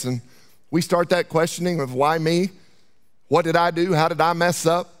circumstance, and we start that questioning of why me? What did I do? How did I mess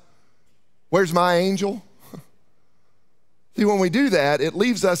up? Where's my angel? See, when we do that, it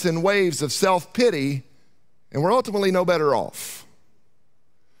leaves us in waves of self-pity, and we're ultimately no better off.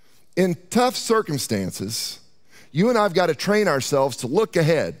 In tough circumstances, you and I have got to train ourselves to look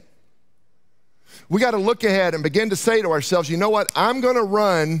ahead. We got to look ahead and begin to say to ourselves, you know what? I'm going to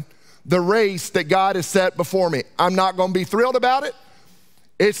run the race that God has set before me. I'm not going to be thrilled about it.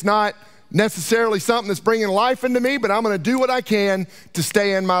 It's not necessarily something that's bringing life into me, but I'm going to do what I can to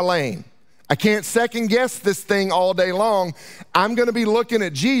stay in my lane. I can't second guess this thing all day long. I'm going to be looking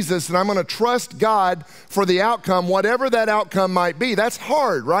at Jesus, and I'm going to trust God for the outcome, whatever that outcome might be. That's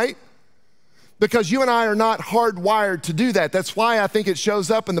hard, right? Because you and I are not hardwired to do that. That's why I think it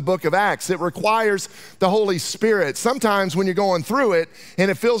shows up in the book of Acts. It requires the Holy Spirit. Sometimes when you're going through it and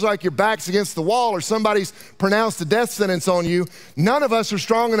it feels like your back's against the wall or somebody's pronounced a death sentence on you, none of us are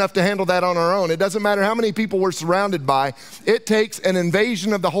strong enough to handle that on our own. It doesn't matter how many people we're surrounded by. It takes an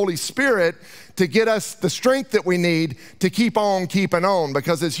invasion of the Holy Spirit to get us the strength that we need to keep on keeping on,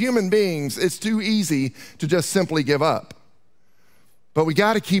 because as human beings, it's too easy to just simply give up. But we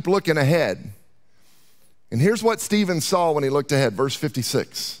got to keep looking ahead. And here's what Stephen saw when he looked ahead, verse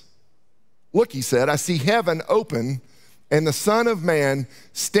 56. Look, he said, I see heaven open and the Son of Man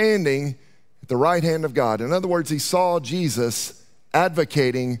standing at the right hand of God. In other words, he saw Jesus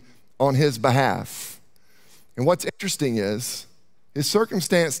advocating on his behalf. And what's interesting is his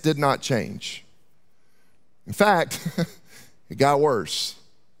circumstance did not change. In fact, it got worse,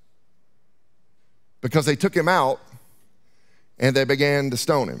 because they took him out and they began to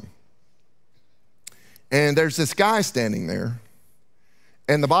stone him. And there's this guy standing there,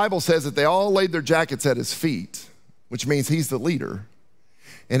 and the Bible says that they all laid their jackets at his feet, which means he's the leader.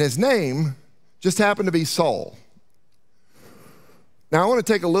 And his name just happened to be Saul. Now, I want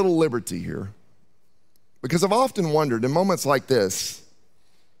to take a little liberty here, because I've often wondered in moments like this,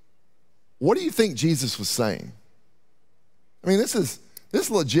 what do you think Jesus was saying? I mean, this is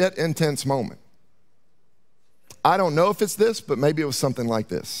legit intense moment. I don't know if it's this, but maybe it was something like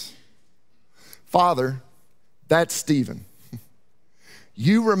this. Father, that's Stephen.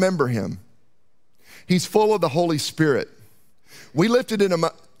 You remember him. He's full of the Holy Spirit. We lifted him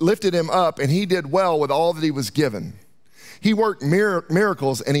up, and he did well with all that he was given. He worked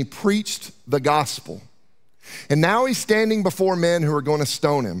miracles, and he preached the gospel. And now he's standing before men who are going to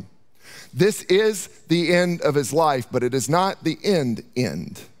stone him. This is the end of his life, but it is not the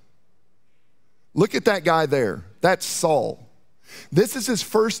end. Look at that guy there. That's Saul. This is his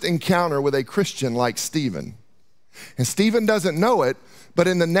first encounter with a Christian like Stephen. And Stephen doesn't know it, but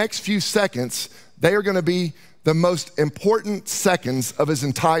in the next few seconds, they are going to be the most important seconds of his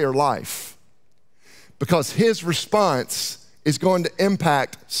entire life, because his response is going to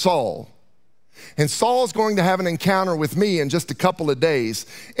impact Saul. And Saul's going to have an encounter with me in just a couple of days,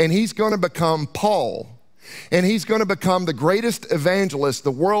 and he's going to become Paul, and he's going to become the greatest evangelist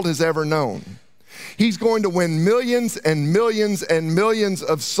the world has ever known. He's going to win millions and millions and millions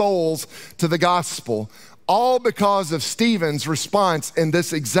of souls to the gospel, all because of Stephen's response in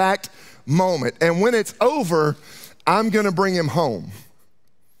this exact moment. And when it's over, I'm going to bring him home.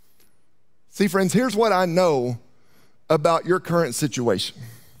 See, friends, here's what I know about your current situation.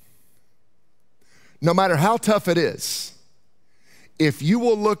 No matter how tough it is, if you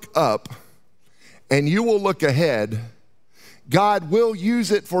will look up and you will look ahead, God will use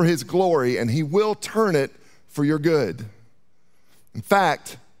it for his glory and he will turn it for your good. In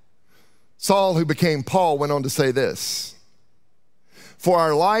fact, Saul, who became Paul, went on to say this: "For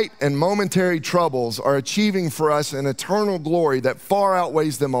our light and momentary troubles are achieving for us an eternal glory that far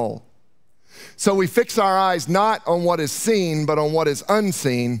outweighs them all. So we fix our eyes not on what is seen, but on what is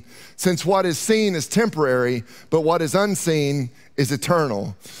unseen, since what is seen is temporary, but what is unseen is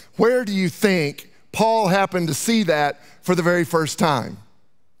eternal." Where do you think Paul happened to see that for the very first time?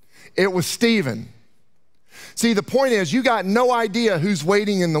 It was Stephen. See, the point is, you got no idea who's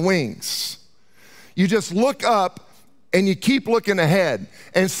waiting in the wings. You just look up and you keep looking ahead,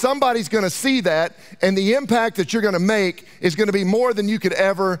 and somebody's gonna see that, and the impact that you're gonna make is gonna be more than you could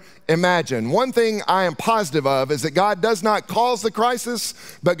ever imagine. One thing I am positive of is that God does not cause the crisis,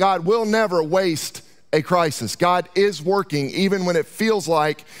 but God will never waste a crisis. God is working even when it feels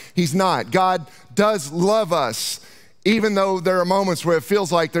like he's not. God does love us, even though there are moments where it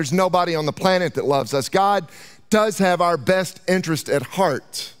feels like there's nobody on the planet that loves us. God does have our best interest at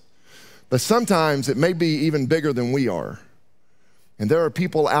heart. But sometimes it may be even bigger than we are. And there are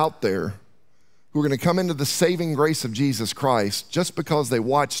people out there who are going to come into the saving grace of Jesus Christ just because they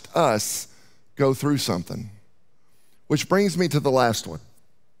watched us go through something. Which brings me to the last one,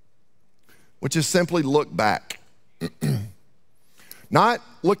 which is simply look back. Not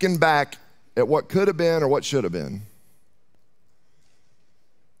looking back at what could have been or what should have been,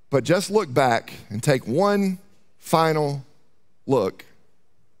 but just look back and take one final look.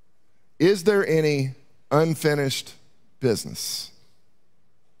 Is there any unfinished business?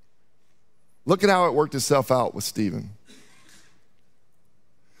 Look at how it worked itself out with Stephen.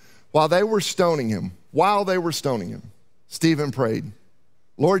 While they were stoning him, Stephen prayed,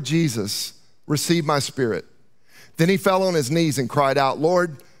 "Lord Jesus, receive my spirit." Then he fell on his knees and cried out,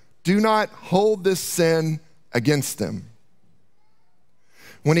 "Lord, do not hold this sin against them."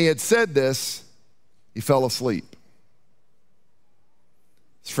 When he had said this, he fell asleep.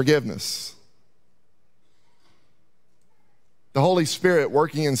 It's forgiveness. The Holy Spirit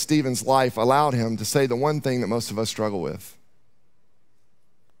working in Stephen's life allowed him to say the one thing that most of us struggle with.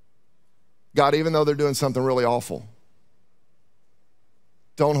 God, even though they're doing something really awful,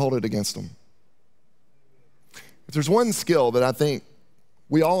 don't hold it against them. If there's one skill that I think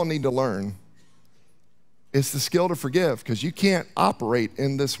we all need to learn, it's the skill to forgive, because you can't operate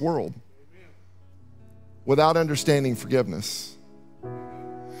in this world without understanding forgiveness.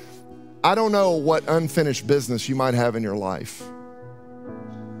 I don't know what unfinished business you might have in your life,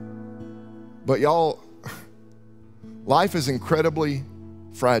 but y'all, life is incredibly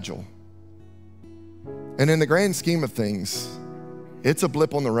fragile. And in the grand scheme of things, it's a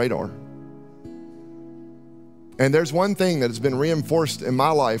blip on the radar. And there's one thing that has been reinforced in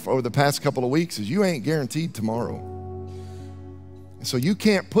my life over the past couple of weeks is you ain't guaranteed tomorrow. And so you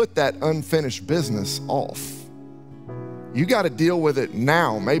can't put that unfinished business off. You got to deal with it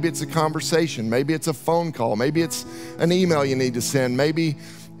now. Maybe it's a conversation. Maybe it's a phone call. Maybe it's an email you need to send. Maybe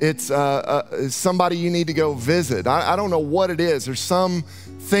it's somebody you need to go visit. I don't know what it is. There's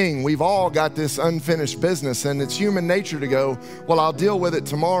something. We've all got this unfinished business, and it's human nature to go, well, I'll deal with it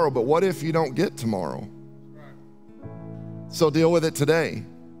tomorrow, but what if you don't get tomorrow? So deal with it today.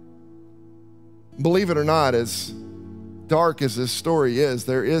 Believe it or not, as dark as this story is,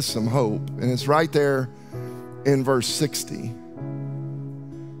 there is some hope, and it's right there in verse 60.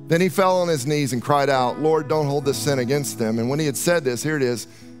 Then he fell on his knees and cried out, "Lord, don't hold this sin against them." And when he had said this, here it is,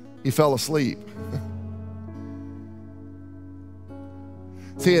 he fell asleep.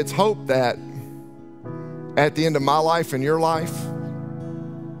 See, it's hope that at the end of my life and your life,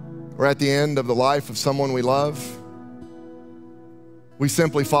 or at the end of the life of someone we love, we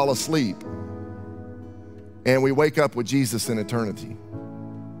simply fall asleep and we wake up with Jesus in eternity.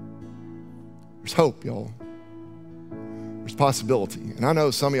 There's hope, y'all. There's possibility. And I know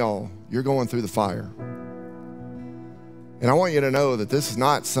some of y'all, you're going through the fire. And I want you to know that this is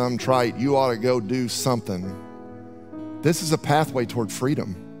not some trite, you ought to go do something. This is a pathway toward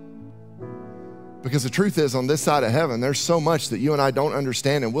freedom. Because the truth is, on this side of heaven, there's so much that you and I don't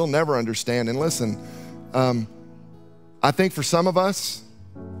understand and we'll never understand. And listen, I think for some of us,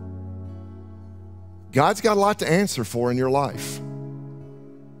 God's got a lot to answer for in your life.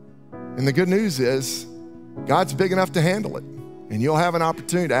 And the good news is, God's big enough to handle it, and you'll have an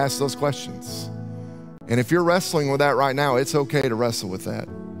opportunity to ask those questions. And if you're wrestling with that right now, it's okay to wrestle with that.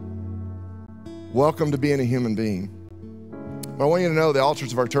 Welcome to being a human being. But I want you to know the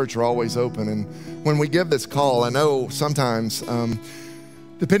altars of our church are always open. And when we give this call, I know sometimes,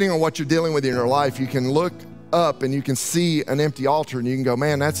 depending on what you're dealing with in your life, you can look up and you can see an empty altar and you can go,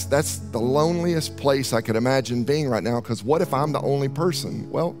 man, that's the loneliest place I could imagine being right now, because what if I'm the only person?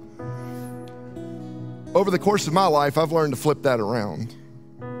 Well, over the course of my life, I've learned to flip that around.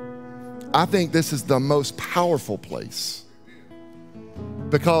 I think this is the most powerful place,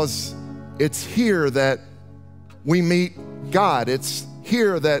 because it's here that we meet God. It's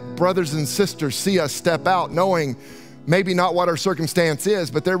here that brothers and sisters see us step out knowing maybe not what our circumstance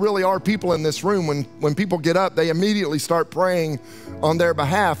is, but there really are people in this room. When people get up, they immediately start praying on their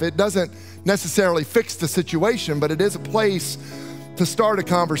behalf. It doesn't necessarily fix the situation, but it is a place to start a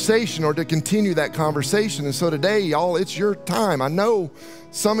conversation or to continue that conversation. And so today, y'all, it's your time. I know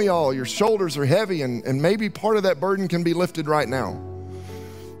some of y'all, your shoulders are heavy, and maybe part of that burden can be lifted right now.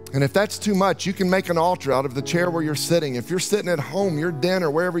 And if that's too much, you can make an altar out of the chair where you're sitting. If you're sitting at home, your den, or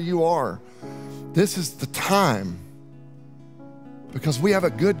wherever you are, this is the time, because we have a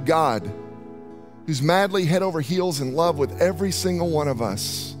good God who's madly head over heels in love with every single one of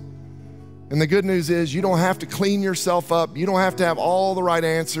us. And the good news is you don't have to clean yourself up. You don't have to have all the right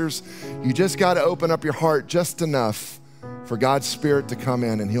answers. You just got to open up your heart just enough for God's Spirit to come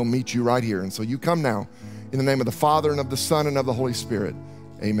in, and He'll meet you right here. And so you come now in the name of the Father and of the Son and of the Holy Spirit.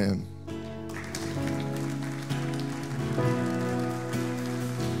 Amen.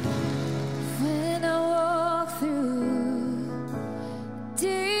 When I walk through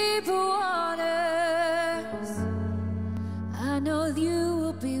deep waters, I know you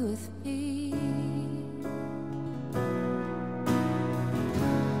will be with me.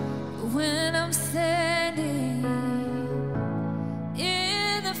 When I'm standing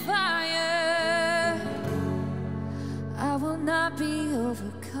in the fire, I will not be overcome.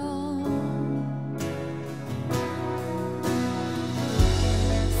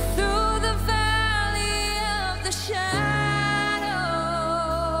 Through the valley of the shadow,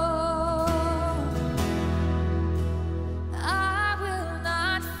 I will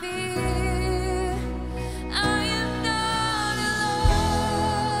not fear. I am not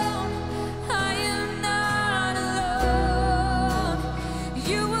alone. I am not alone.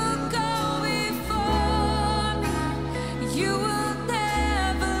 You will go before me. You will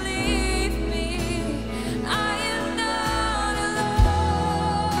never leave me. I am not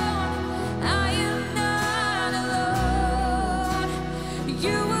alone. I am not alone.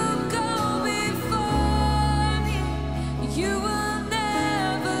 You will go before me. You will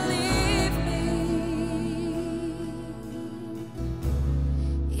never leave me.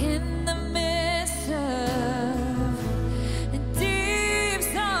 In the midst of deep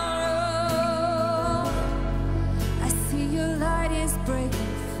sorrow, I see your light is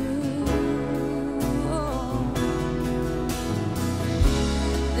breaking through.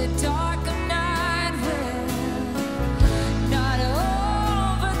 The dark of night will not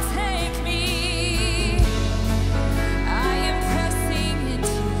overtake me. I am pressing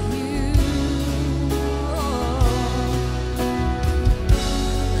into you.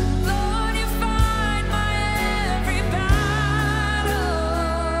 Lord, you fight my every battle,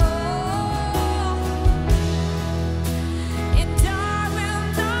 and I will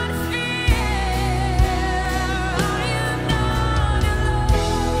not fear. I am not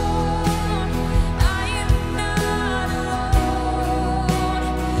alone. I am not alone.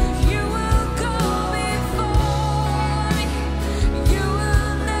 You will go before me. You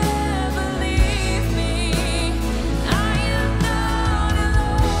will never leave me. I am not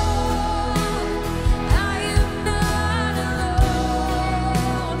alone. I am not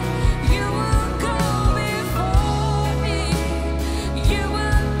alone. You will go before me. You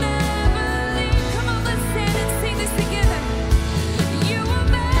will never leave. Come on, let's stand and sing this together. You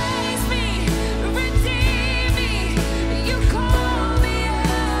amaze me, redeem me. You call me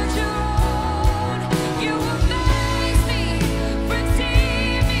as your own. You amaze me,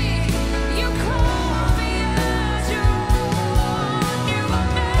 redeem me. You call me as your own. You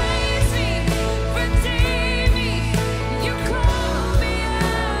amaze me, redeem me. You call me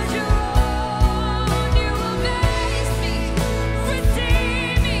as your own. You amaze me,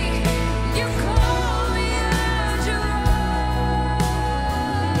 redeem me. You call me as your own.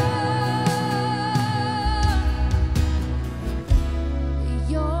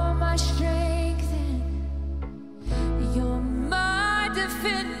 You're my strength and you're my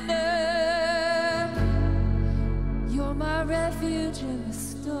defender. You're my refuge in the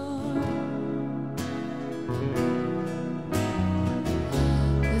storm.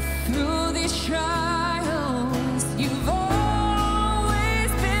 Through these trials, you've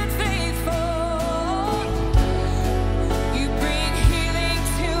always been faithful. You bring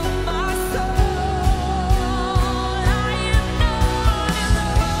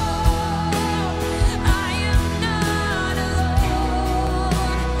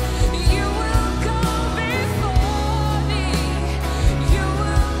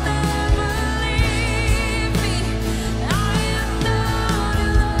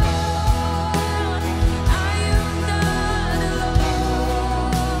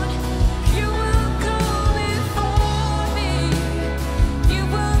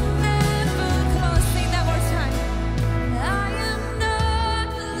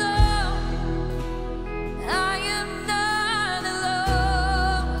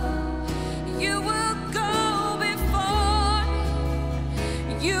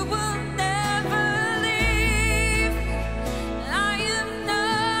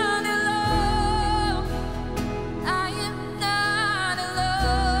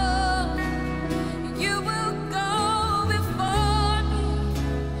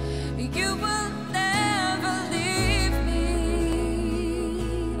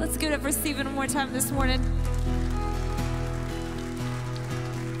time this morning.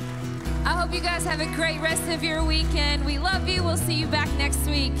 I hope you guys have a great rest of your weekend. We love you. We'll see you back next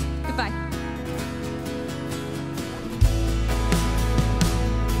week. Goodbye.